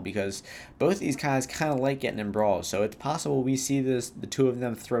brawl, because both these guys kind of like getting in brawls. So it's possible we see the two of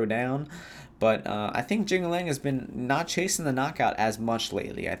them throw down. But I think Jingliang has been not chasing the knockout as much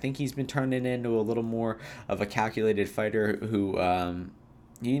lately. I think he's been turning into a little more of a calculated fighter who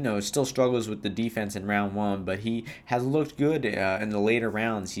still struggles with the defense in round 1, but he has looked good in the later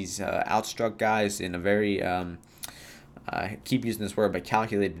rounds. He's outstruck guys in a very, I keep using this word, but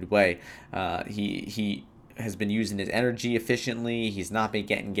calculated way. He has been using his energy efficiently. He's not been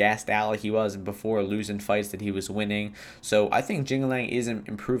getting gassed out like he was before, losing fights that he was winning. So I think Jingliang is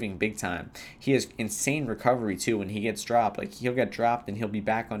improving big time. He has insane recovery too when he gets dropped. Like, he'll get dropped and he'll be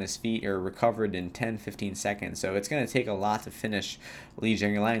back on his feet or recovered in 10-15 seconds. So it's going to take a lot to finish Li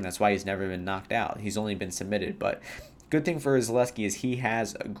Jingliang. That's why he's never been knocked out. He's only been submitted. But good thing for Zaleski is he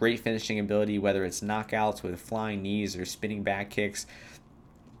has a great finishing ability, whether it's knockouts with flying knees or spinning back kicks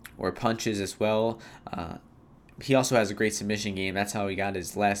or punches as well. He also has a great submission game. That's how he got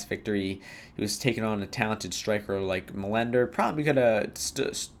his last victory. He was taking on a talented striker like Melender. Probably could have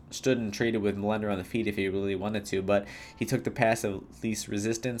stood and traded with Melender on the feet if he really wanted to, but he took the pass of least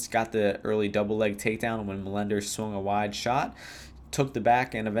resistance, got the early double leg takedown when Melender swung a wide shot, took the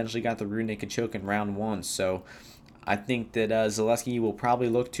back, and eventually got the rear naked choke in round 1. So I think that Zaleski will probably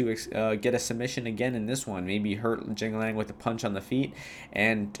look to get a submission again in this one. Maybe hurt Jing Lang with a punch on the feet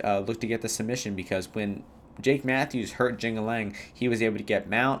and look to get the submission, because when Jake Matthews hurt Jing Lang, he was able to get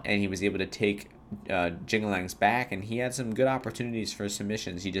mount and he was able to take Jing Lang's back, and he had some good opportunities for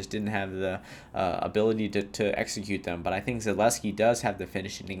submissions. He just didn't have the ability to execute them. But I think Zaleski does have the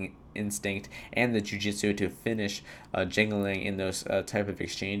finishing instinct and the jiu-jitsu to finish Jing Lang in those type of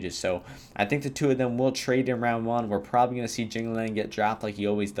exchanges. So I think the two of them will trade in round 1. We're probably going to see Jing Lang get dropped like he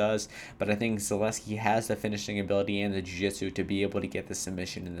always does, but I think Zaleski has the finishing ability and the jiu-jitsu to be able to get the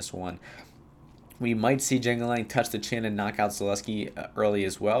submission in this one. We might see Jing Lang touch the chin and knock out Zaleski early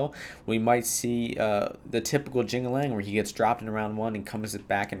as well. We might see the typical Jing Lang where he gets dropped in round 1 and comes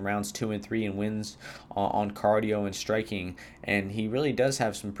back in rounds 2 and 3 and wins on cardio and striking. And he really does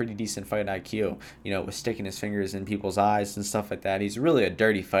have some pretty decent fight IQ, with sticking his fingers in people's eyes and stuff like that. He's really a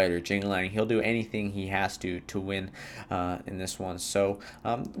dirty fighter, Jing Lang. He'll do anything he has to win in this one. So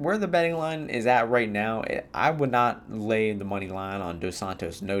where the betting line is at right now, I would not lay the money line on Dos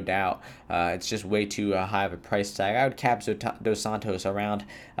Santos, no doubt. It's just way too high of a price tag. I would cap Dos Santos around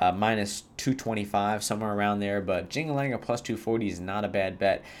minus 225, somewhere around there. But Jing Lang at plus 240 is not a bad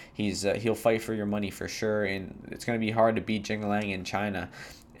bet. He'll fight for your money for sure, and it's going to be hard to beat Jing Lang in China,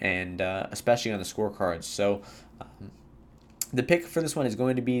 and especially on the scorecards. So the pick for this one is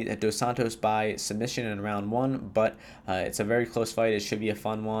going to be Dos Santos by submission in round 1, but it's a very close fight. It should be a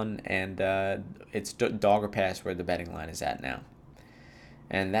fun one, and it's dog or pass where the betting line is at now.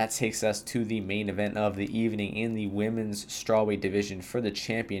 And that takes us to the main event of the evening in the women's strawweight division for the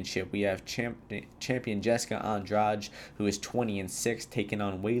championship. We have champion Jessica Andrade, who is 20-6, taking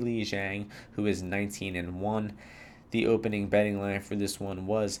on Weili Zhang, who is 19-1. The opening betting line for this one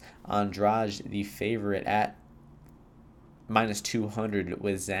was Andrade, the favorite, at minus 200,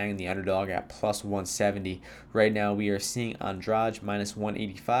 with Zhang, the underdog, at plus 170. Right now we are seeing Andrade minus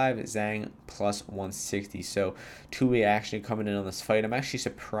 185, Zhang plus 160. So two-way action coming in on this fight. I'm actually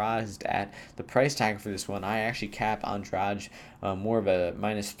surprised at the price tag for this one. I actually cap Andrade more of a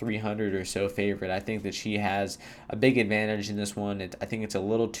minus 300 or so favorite. I think that she has a big advantage in this one. I think it's a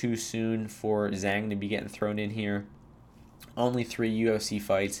little too soon for Zhang to be getting thrown in here. Only 3 UFC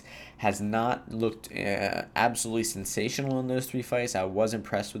fights, has not looked absolutely sensational in those 3 fights. I was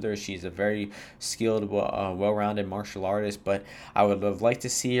impressed with her. She's a very skilled, well-rounded martial artist, but I would have liked to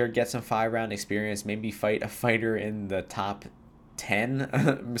see her get some 5-round experience, maybe fight a fighter in the top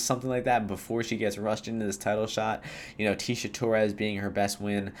 10, something like that, before she gets rushed into this title shot. Tecia Torres being her best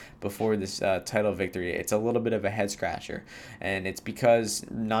win before this title victory. It's a little bit of a head scratcher, and it's because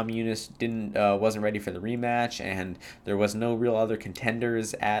Namajunas wasn't ready for the rematch, and there was no real other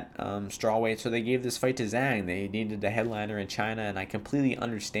contenders at strawweight, so they gave this fight to Zhang. They needed a headliner in China, and I completely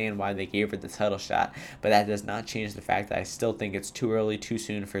understand why they gave her the title shot, but that does not change the fact that I still think it's too early, too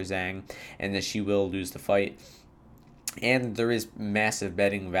soon for Zhang, and that she will lose the fight. And there is massive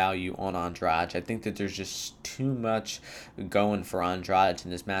betting value on Andrade. I think that there's just too much going for Andrade in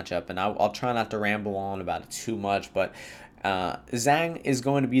this matchup. And I'll try not to ramble on about it too much, but Zhang is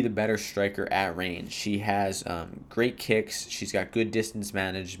going to be the better striker at range. She has great kicks. She's got good distance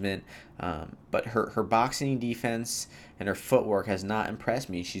management. But her boxing defense and her footwork has not impressed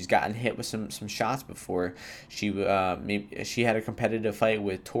me. She's gotten hit with some shots before. She had a competitive fight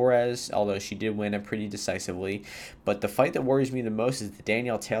with Torres, although she did win it pretty decisively. But the fight that worries me the most is the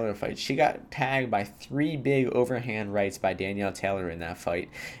Danielle Taylor fight. She got tagged by 3 big overhand rights by Danielle Taylor in that fight,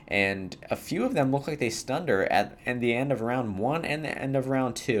 and a few of them look like they stunned her at the end of round 1 and the end of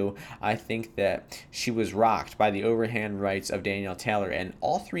round 2. I think that she was rocked by the overhand rights of Danielle Taylor, and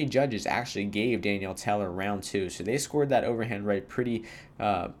all 3 judges actually gave Danielle Taylor round 2, so they scored that overhand right pretty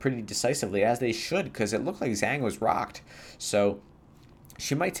decisively, as they should, because it looked like Zhang was rocked. So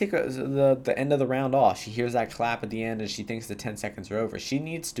she might take the end of the round off. She hears that clap at the end and she thinks the 10 seconds are over. She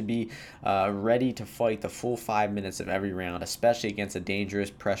needs to be ready to fight the full 5 minutes of every round, especially against a dangerous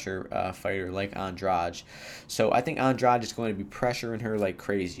pressure fighter like Andrade. So I think Andrade is going to be pressuring her like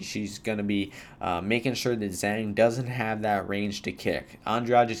crazy. She's going to be making sure that Zhang doesn't have that range to kick.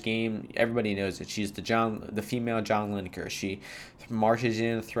 Andrade's game, everybody knows it. She's the female John Lineker. She marches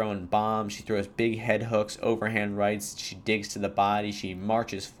in throwing bombs. She throws big head hooks, overhand rights. She digs to the body. She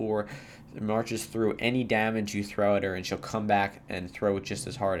marches through any damage you throw at her, and she'll come back and throw it just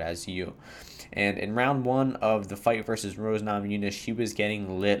as hard as you. And in round one of the fight versus Rose Namajunas, she was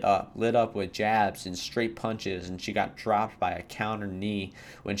getting lit up with jabs and straight punches, and she got dropped by a counter knee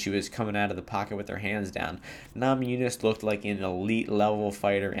when she was coming out of the pocket with her hands down. Namajunas looked like an elite level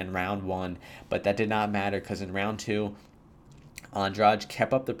fighter in round one, but that did not matter because in round two, Andrade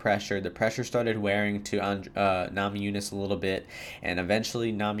kept up the pressure. The pressure started wearing to Namajunas a little bit, and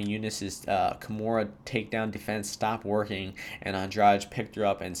eventually Namajunas' Kimura takedown defense stopped working, and Andrade picked her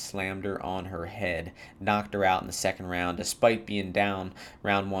up and slammed her on her head, knocked her out in the second round, despite being down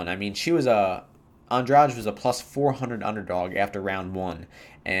round one. I mean, Andrade was a plus 400 underdog after round one,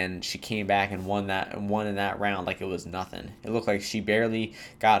 and she came back and won in that round like it was nothing. It looked like she barely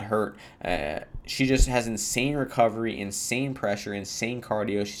got hurt. She just has insane recovery, insane pressure, insane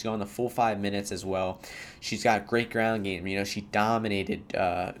cardio. She's going the full 5 minutes as well. She's got great ground game. She dominated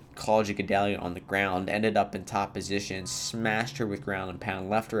Claudia Gadelha on the ground, ended up in top position, smashed her with ground and pound,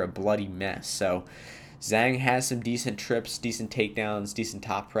 left her a bloody mess. So Zhang has some decent trips, decent takedowns, decent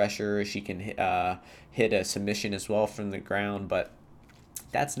top pressure. She can hit a submission as well from the ground, but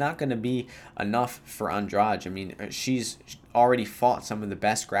that's not going to be enough for Andrade. I mean, she's already fought some of the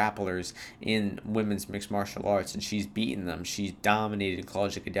best grapplers in women's mixed martial arts, and she's beaten them. She's dominated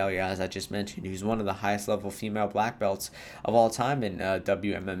Claudia Gadelha, as I just mentioned, who's one of the highest level female black belts of all time in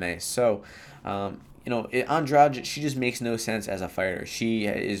WMMA. So, Andrade, she just makes no sense as a fighter. She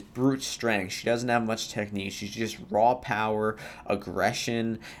is brute strength. She doesn't have much technique. She's just raw power,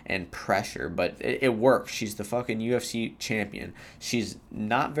 aggression, and pressure. But it works. She's the fucking UFC champion. She's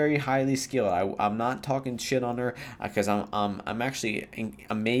not very highly skilled. I'm not talking shit on her because I'm actually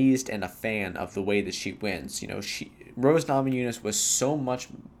amazed and a fan of the way that she wins. Rose Namajunas was so much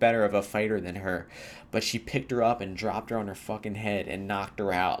better of a fighter than her, but she picked her up and dropped her on her fucking head and knocked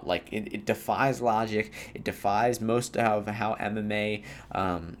her out. Like, it defies logic. It defies most of how MMA,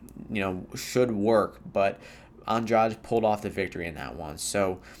 should work. But Andrade pulled off the victory in that one.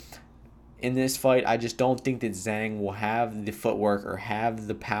 So in this fight, I just don't think that Zhang will have the footwork or have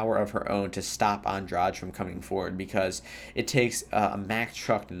the power of her own to stop Andrade from coming forward, because it takes a Mack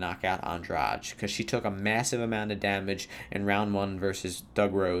truck to knock out Andrade, because she took a massive amount of damage in round one versus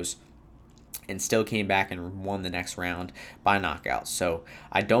Doug Rose and still came back and won the next round by knockout. So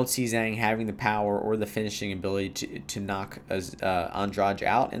I don't see Zhang having the power or the finishing ability to knock Andrade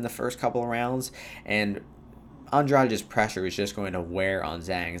out in the first couple of rounds, and Andrade's pressure is just going to wear on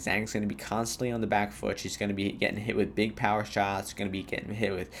Zhang. Zhang's going to be constantly on the back foot. She's going to be getting hit with big power shots, going to be getting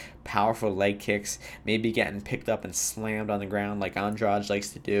hit with powerful leg kicks, maybe getting picked up and slammed on the ground like Andrade likes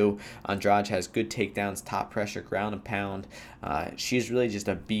to do. Andrade has good takedowns, top pressure, ground and pound. She's really just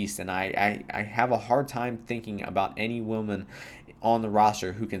a beast, and I have a hard time thinking about any woman on the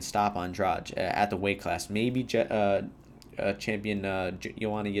roster who can stop Andrade at the weight class. Maybe champion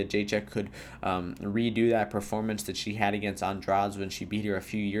Joanna Jędrzejczyk could redo that performance that she had against Andrade when she beat her a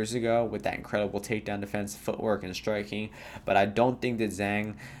few years ago with that incredible takedown defense, footwork, and striking. But I don't think that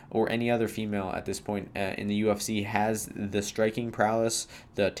Zhang or any other female at this point in the UFC has the striking prowess,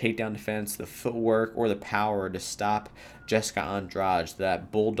 the takedown defense, the footwork, or the power to stop Jessica Andrade,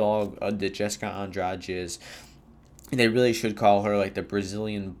 that bulldog that Jessica Andrade is. They really should call her like the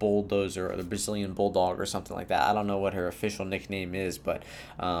Brazilian bulldozer or the Brazilian bulldog or something like that. I don't know what her official nickname is, but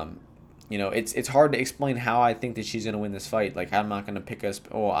it's hard to explain how I think that she's going to win this fight. Like, I'm not going to pick us,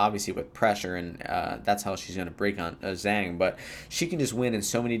 obviously with pressure, and that's how she's going to break on Zhang, but she can just win in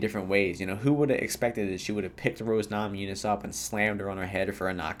so many different ways. Who would have expected that she would have picked Rose Namajunas up and slammed her on her head for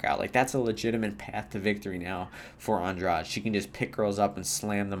a knockout? Like, that's a legitimate path to victory now for Andrade. She can just pick girls up and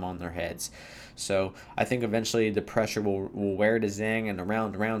slam them on their heads. So I think eventually the pressure will wear to Zhang, and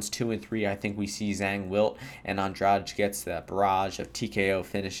around rounds 2 and 3, I think we see Zhang wilt, and Andrade gets that barrage of TKO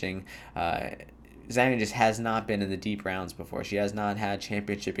finishing. Zhang just has not been in the deep rounds before. She has not had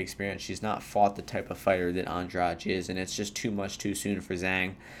championship experience. She's not fought the type of fighter that Andrade is, and it's just too much too soon for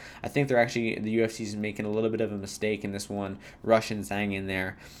Zhang. I think the UFC is making a little bit of a mistake in this one, rushing Zhang in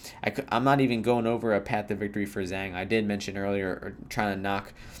there. I'm not even going over a path to victory for Zhang. I did mention earlier trying to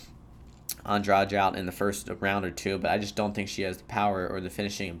knock Andrade out in the first round or two, but I just don't think she has the power or the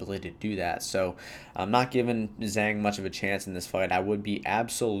finishing ability to do that. So I'm not giving Zhang much of a chance in this fight. I would be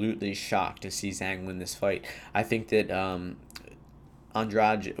absolutely shocked to see Zhang win this fight. I think that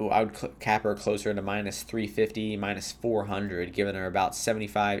Andrade, I would cap her closer to minus 350, minus 400, giving her about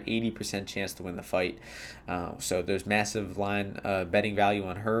 75-80% chance to win the fight. So there's massive line betting value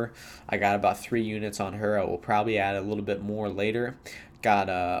on her. I got about 3 units on her. I will probably add a little bit more later.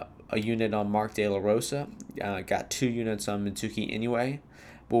 Got a unit on Mark De La Rosa. Got 2 units on Mitsuki Inoue.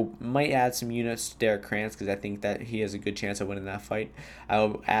 Might add some units to Derek Krantz because I think that he has a good chance of winning that fight.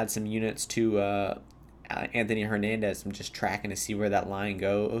 I'll add some units to Anthony Hernandez. I'm just tracking to see where that line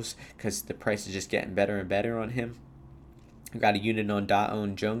goes because the price is just getting better and better on him. I got a unit on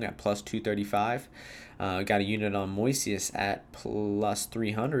Da-Un Jung at plus 235. Got a unit on Moises at plus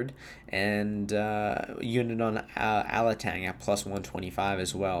 300. And a unit on Alatang at plus 125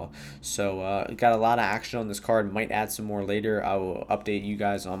 as well. So got a lot of action on this card. Might add some more later. I will update you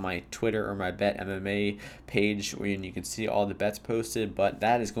guys on my Twitter or my Bet MMA page where you can see all the bets posted. But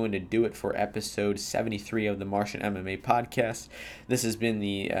that is going to do it for episode 73 of the Martian MMA podcast. This has been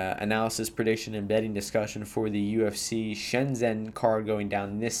the analysis, prediction, and betting discussion for the UFC Shenzhen card going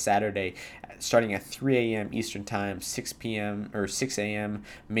down this Saturday, starting at 3 a.m. Eastern Time, 6 a.m.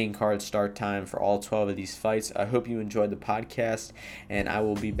 main card start time for all 12 of these fights. I hope you enjoyed the podcast, and I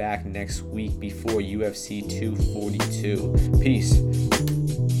will be back next week before UFC 242.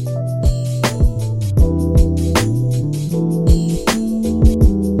 Peace.